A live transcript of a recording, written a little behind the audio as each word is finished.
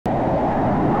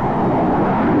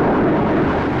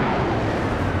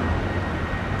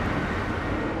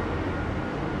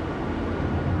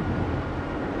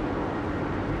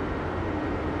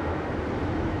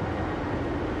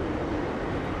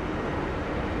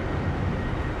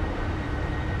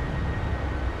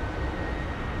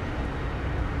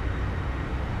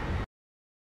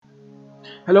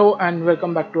Hello and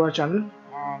welcome back to our channel.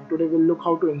 Today we'll look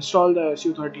how to install the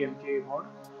Su-30 MKA mod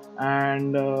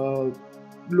and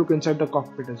look inside the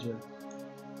cockpit as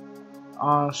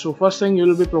well. So first thing, you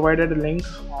will be provided a link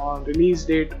on release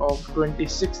date of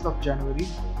 26th of January.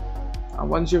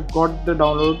 Once you've got the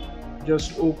download,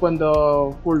 just open the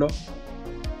folder.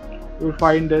 You'll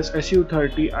find this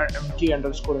Su-30 and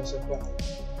MK_SFM.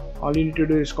 All you need to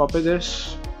do is copy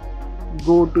this,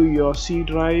 go to your C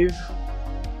drive,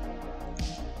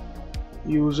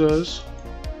 username,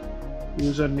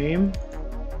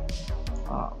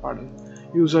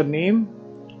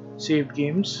 saved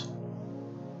games,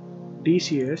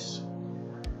 DCS,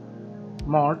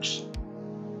 mods,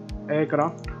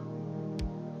 aircraft,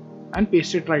 and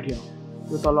paste it right here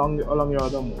with along your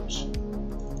other modes.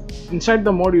 Inside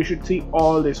the mode you should see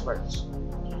all these files.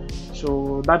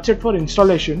 So that's it for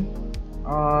installation.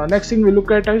 Next thing we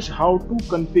look at is how to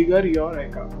configure your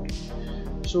aircraft.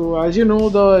 So as you know,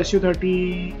 the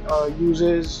Su-30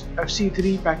 uses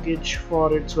FC3 package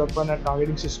for its weapon and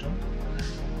targeting system.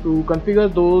 To configure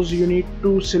those, you need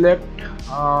to select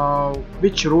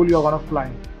which role you are going to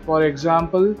fly. For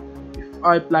example, if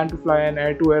I plan to fly an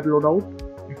air-to-air loadout,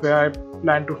 if I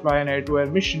plan to fly an air-to-air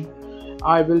mission,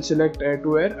 I will select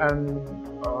air-to-air and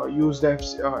use the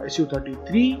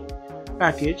Su-33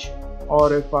 package.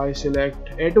 Or if I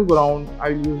select air-to-ground, I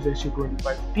will use the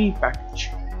Su-25T package.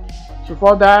 So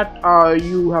for that,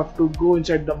 you have to go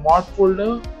inside the mod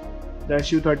folder, the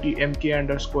Su-30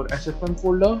 MK_SFM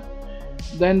folder,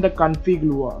 then the config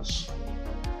luas.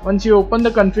 Once you open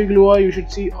the config lua, you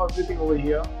should see everything over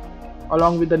here,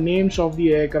 along with the names of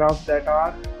the aircraft that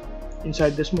are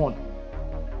inside this mod.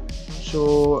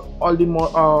 So all the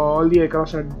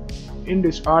aircrafts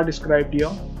are described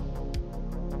here.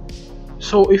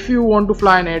 So if you want to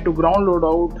fly an air-to-ground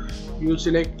loadout, you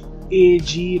select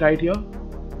AG right here,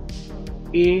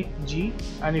 AG,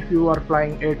 and if you are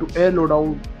flying air-to-air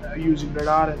loadout using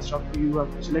radar and stuff, you have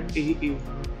to select AA.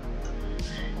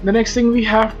 The next thing we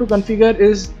have to configure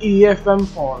is EFM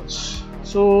false.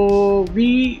 So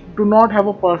we do not have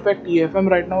a perfect EFM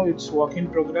right now, it's work in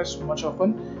progress much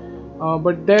often,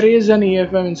 but there is an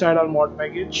EFM inside our mod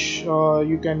package.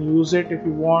 You can use it if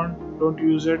you want, don't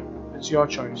use it, it's your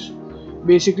choice.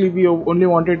 Basically we only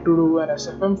wanted to do an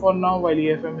SFM for now while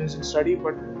EFM is in study,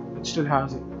 but it still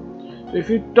has it. So if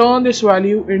you turn this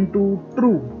value into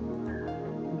true,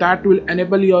 that will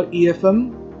enable your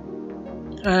EFM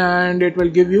and it will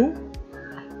give you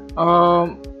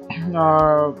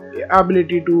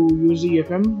ability to use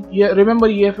EFM. Yeah, remember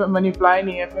EFM, when you fly in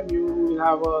EFM you will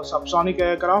have a subsonic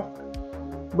aircraft,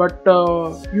 but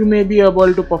you may be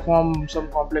able to perform some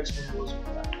complex maneuvers with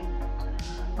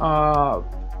that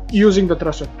using the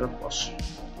thrust vector of course.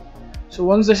 So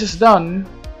once this is done,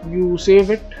 you save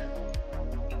it.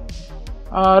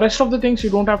 Rest of the things you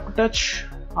don't have to touch.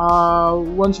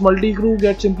 Once multi-crew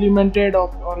gets implemented,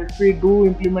 or if we do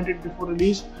implement it before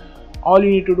release, all you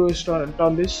need to do is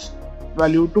turn this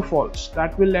value to false.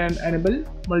 That will enable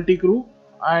multi-crew,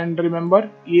 and remember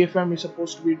EFM is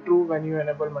supposed to be true when you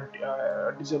enable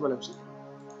disable FC3.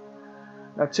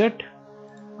 That's it,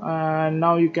 and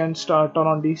now you can turn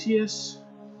on DCS.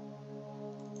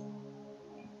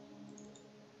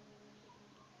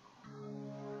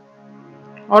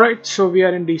 Alright, so we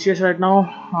are in DCS right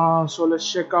now, so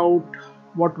let's check out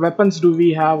what weapons do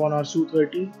we have on our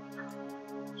Su-30.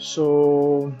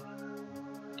 So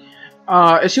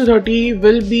Su-30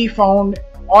 will be found,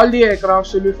 all the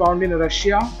aircrafts will be found in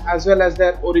Russia as well as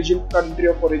their country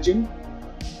of origin.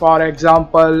 For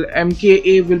example,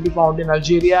 MKA will be found in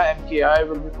Algeria, MKI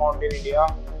will be found in India,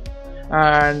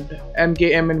 and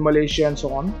MKM in Malaysia and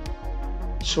so on.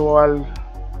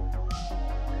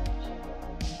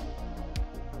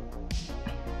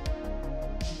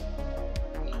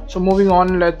 So moving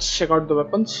on, let's check out the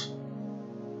weapons.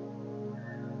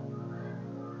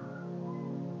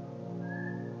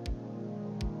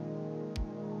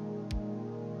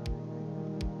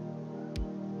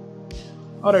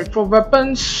 Alright, for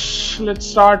weapons, let's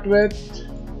start with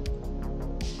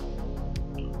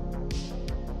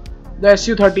the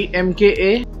Su-30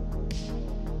 MKA.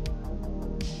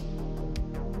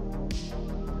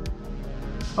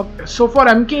 Okay, so for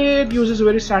MKA it uses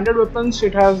very standard weapons.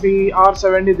 It has the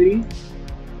R73,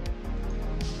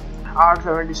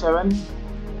 R77.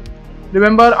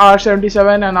 Remember,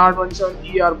 R77 and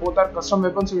R27E are both custom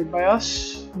weapons made by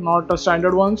us, not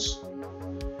standard ones.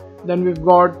 Then we've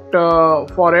got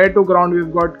for air to ground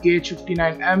we've got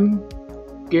KH-59M,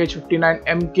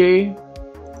 KH-59MK.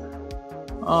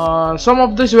 Some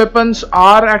of these weapons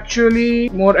are actually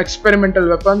more experimental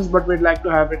weapons, but we'd like to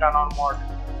have it on our mod.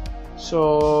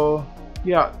 So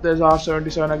yeah, there's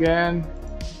R77 again.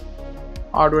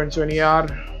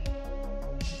 R27ER.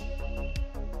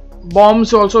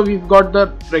 Bombs also, we've got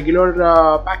the regular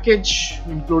package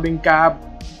including cap,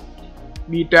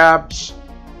 B-tabs,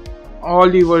 all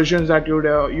the versions that you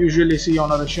would usually see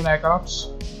on a Russian aircrafts.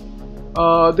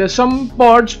 There's some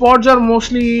pods. Pods are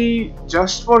mostly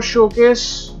just for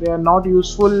showcase. They are not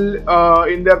useful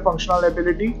in their functional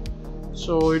ability,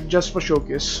 so it's just for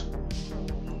showcase.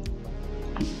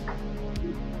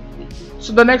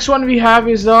 So the next one we have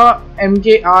is the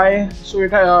MKI. So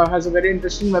it has a very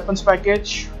interesting weapons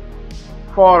package.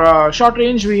 For short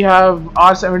range, we have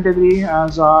R73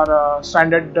 as our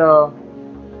standard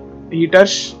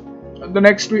heaters. The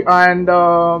next we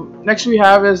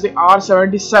have is the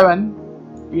R77.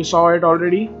 You saw it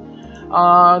already.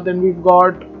 Then we've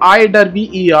got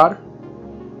I-Derby-ER,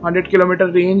 100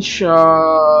 km range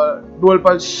dual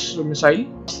pulse missile,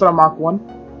 Astra Mark 1.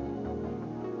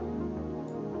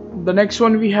 The next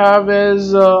one we have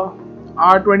is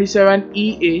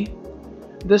R27EA.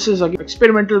 This is an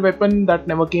experimental weapon that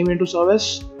never came into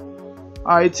service.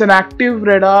 It's an active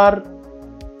radar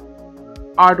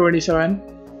R27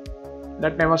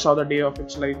 that never saw the day of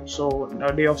its life, so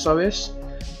day of service.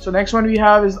 So next one we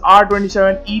have is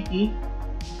R27EP.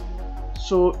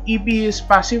 So EP is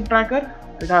passive tracker.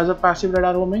 It has a passive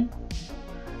radar homing.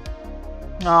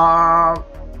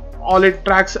 All it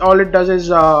does is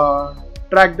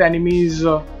track the enemy's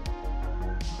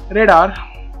radar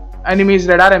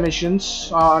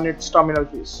emissions on its terminal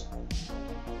phase.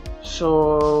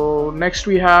 So next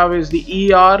we have is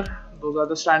the ER. Those are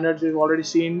the standards we've already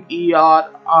seen: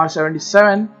 ER,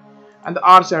 R77 and the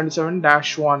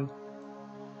R77-1.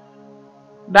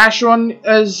 -1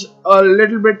 is a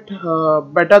little bit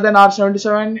better than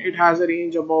R77. It has a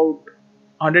range about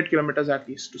 100 kilometers at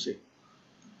least to say.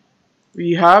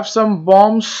 We have some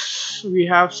bombs, we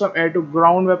have some air to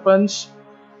ground weapons.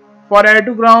 For air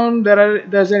to ground,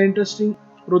 there's an interesting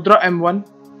Rudra M1.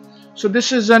 So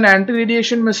this is an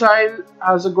anti-radiation missile,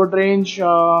 has a good range.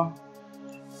 So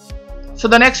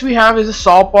the next we have is a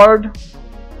SAW pod.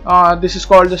 This is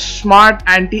called the Smart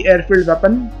Anti-Airfield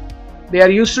Weapon. They are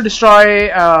used to destroy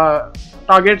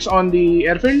targets on the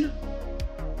airfield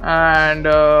and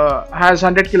has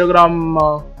 100 kilogram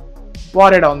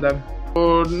warhead on them.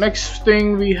 So next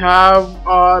thing we have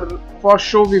are, for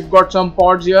show, we've got some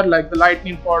pods here like the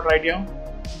lightning pod right here.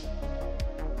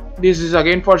 This is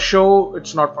again for show,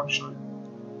 it's not functional.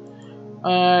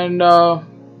 And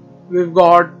we've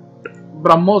got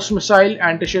BrahMos missile,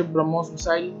 anti-ship BrahMos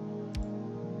missile.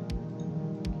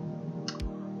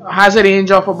 Has a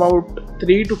range of about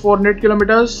 3 to 400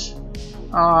 kilometers.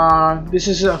 This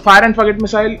is a fire and forget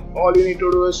missile. All you need to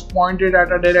do is point it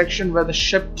at a direction where the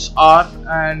ships are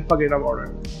and forget about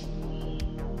it.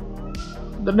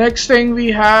 The next thing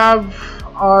we have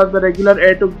are the regular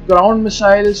air to ground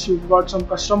missiles. We've got some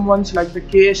custom ones like the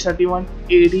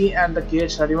KH-31AD and the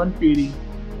KH-31PD.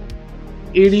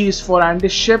 AD is for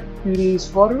anti-ship, PD is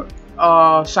for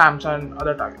SAMs and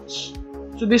other targets.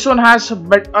 So this one has a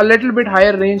little bit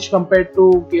higher range compared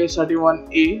to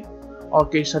KH-31A or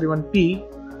KH-31P,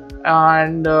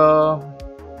 and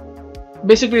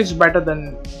basically it's better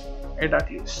than it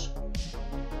at least.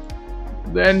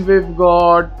 Then we've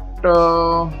got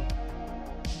the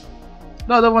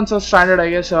other ones are standard,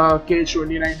 I guess,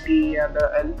 KH-29T and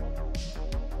the L.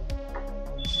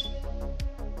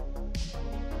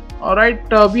 Alright,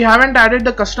 we haven't added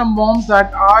the custom bombs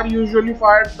that are usually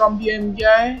fired from the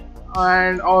MKI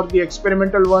or the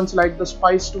experimental ones like the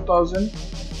Spice 2000,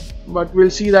 but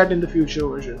we'll see that in the future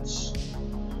versions.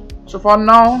 So for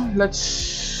now,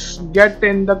 let's get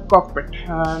in the cockpit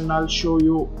and I'll show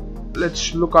you.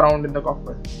 Let's look around in the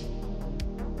cockpit.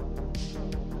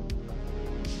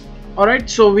 Alright,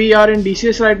 so we are in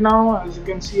DCS right now. As you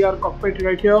can see, our cockpit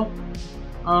right here.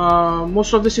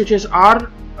 Most of the switches are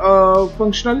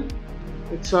functional.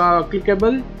 It's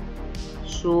clickable.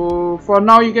 So for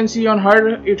now, you can see on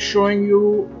HUD it's showing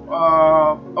you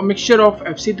a mixture of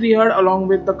FC3 HUD along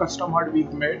with the custom HUD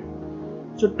we've made.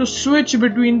 So to switch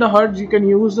between the HUDs, you can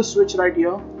use the switch right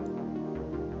here.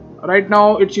 Right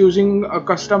now it's using a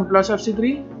custom plus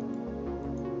FC3.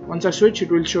 Once I switch, it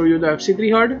will show you the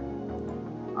FC3 HUD,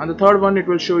 and the third one it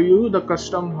will show you the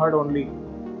custom HUD only.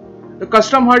 The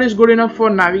custom HUD is good enough for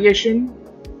navigation,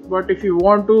 but if you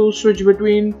want to switch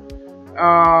between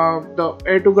the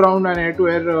air to ground and air to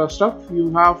air stuff,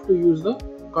 you have to use the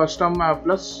custom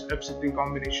plus FC3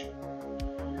 combination.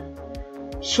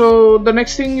 So the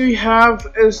next thing we have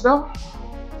is the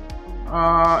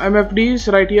MFDs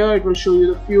right here. It will show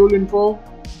you the fuel info.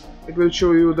 It will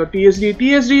show you the TSD.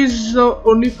 TSD is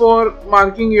only for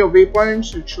marking your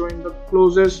waypoints. It's showing the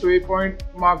closest waypoint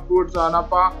marked towards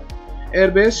Anapa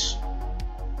airbase.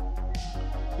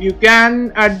 You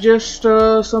can adjust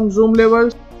some zoom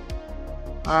levels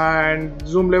and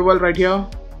zoom level right here.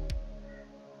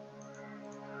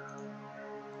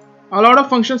 A lot of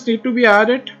functions need to be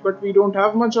added, but we don't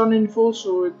have much on info,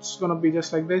 so it's gonna be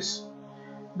just like this.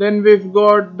 Then we've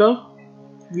got the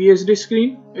VSD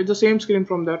screen. It's the same screen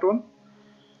from that one.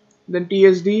 Then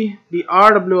TSD, the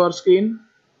RWR screen.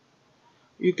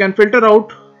 You can filter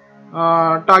out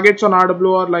targets on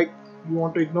RWR, like you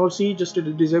want to ignore C, just to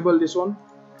disable this one.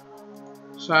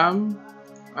 SAM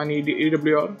and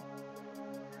EWR.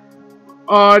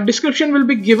 Description will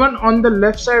be given on the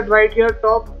left side right here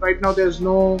top. Right now there's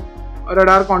no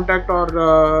radar contact or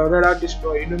radar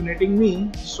display illuminating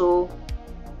me, so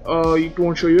it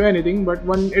won't show you anything, but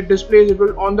when it displays, it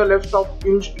will on the left top,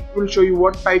 it will show you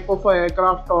what type of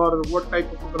aircraft or what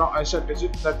type of ground asset is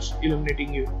it that's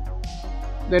illuminating you.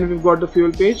 Then we've got the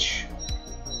fuel page.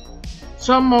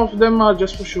 Some of them are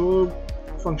just for show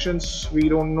functions, we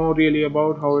don't know really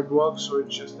about how it works, so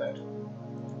it's just that.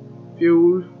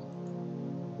 Fuel,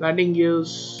 landing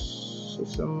gears,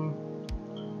 system,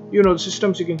 you know, the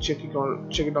systems, you can check it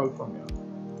all from here.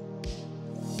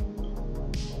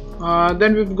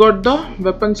 Then we've got the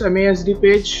weapons MASD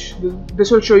page.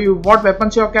 This will show you what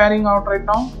weapons you are carrying out right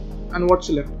now and what's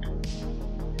left.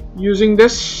 Using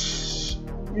this,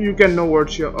 you can know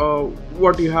what you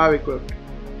have equipped.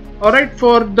 Alright,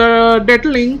 for the data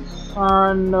link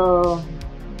and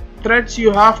threads,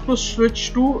 you have to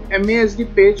switch to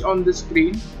MASD page on the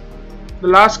screen. The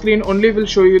last screen only will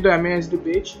show you the MASD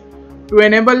page. To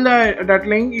enable the data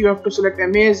link, you have to select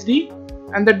MASD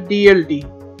and the DLT.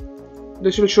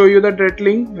 This will show you the data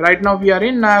link. Right now we are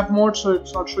in nav mode, so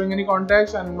it's not showing any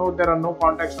contacts, and no, there are no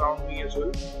contacts around me as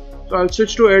well. So I'll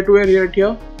switch to air-to-air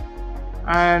here,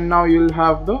 and now you'll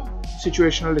have the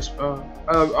situational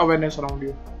awareness around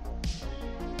you.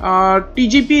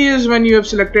 TGP is when you have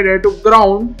selected air to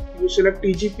ground. You select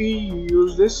TGP, you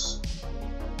use this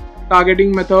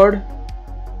targeting method,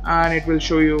 and it will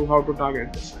show you how to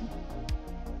target this.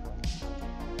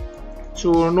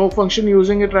 So no function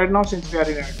using it right now since we are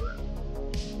in air-to-air.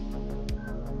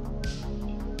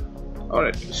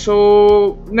 Alright,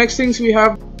 so next things we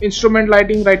have instrument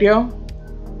lighting right here.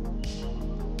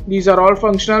 These are all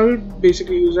functional,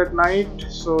 basically used at night,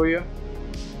 so yeah.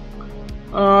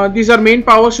 These are main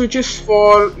power switches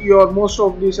for your most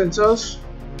of the sensors.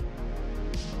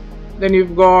 Then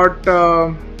you've got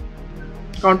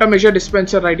countermeasure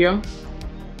dispenser right here.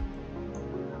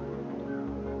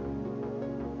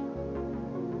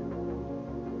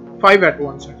 Five at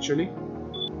once actually.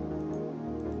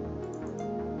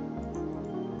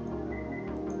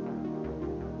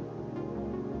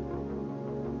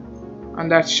 And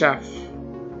that's chaff.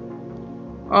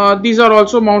 These are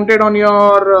also mounted on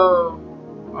your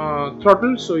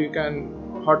throttle, so you can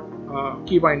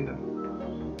keybind them.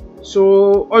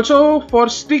 So also for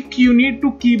stick, you need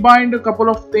to keybind a couple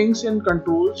of things in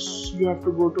controls. You have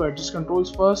to go to adjust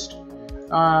controls first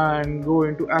and go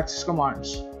into access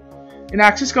commands. In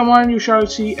access command, you shall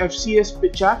see FCS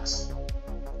pitch axe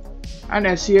and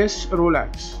SCS roll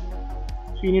axe.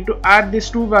 So you need to add these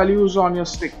two values on your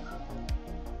stick.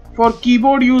 For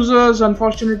keyboard users,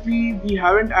 unfortunately, we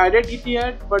haven't added it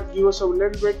yet, but give us a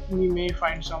little bit, we may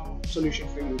find some solution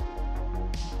for you.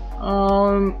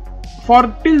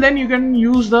 For till then, you can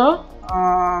use the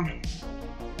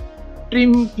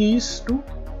trim keys to,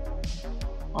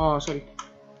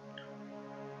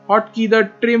 hotkey the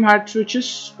trim hat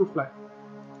switches to fly.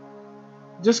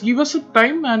 Just give us a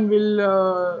time and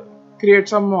we'll create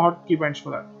some hotkey binds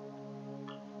for that.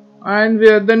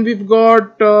 And then we've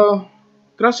got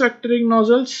thrust vectoring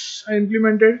nozzles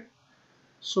implemented.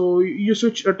 So you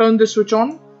turn this switch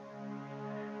on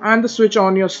and the switch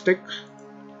on your stick.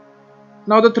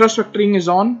 Now the thrust vectoring is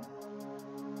on.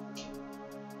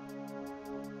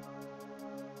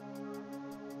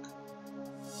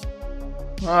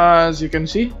 As you can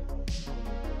see.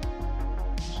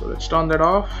 So let's turn that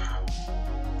off.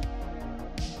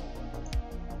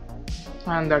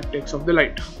 And that takes off the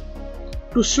light.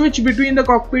 To switch between the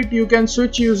cockpit, you can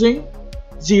switch using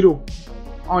 0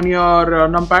 on your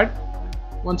numpad.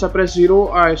 Once I press 0,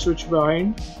 I switch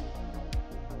behind.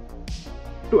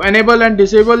 To enable and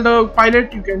disable the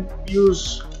pilot, you can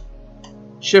use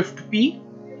Shift P.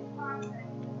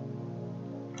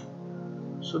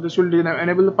 So this will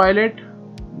enable the pilot.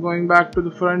 Going back to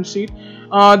the front seat.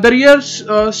 The rear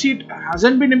seat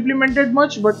hasn't been implemented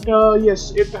much, but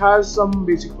yes, it has some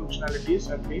basic functionalities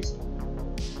at least.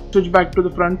 Switch back to the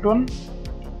front one.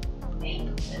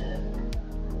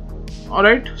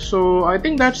 Alright, so I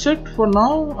think that's it for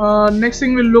now. Next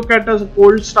thing we'll look at is a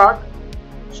cold start.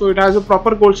 So it has a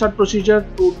proper cold start procedure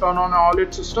to turn on all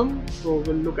its system. So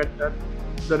we'll look at that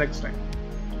the next time.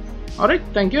 Alright,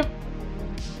 thank you.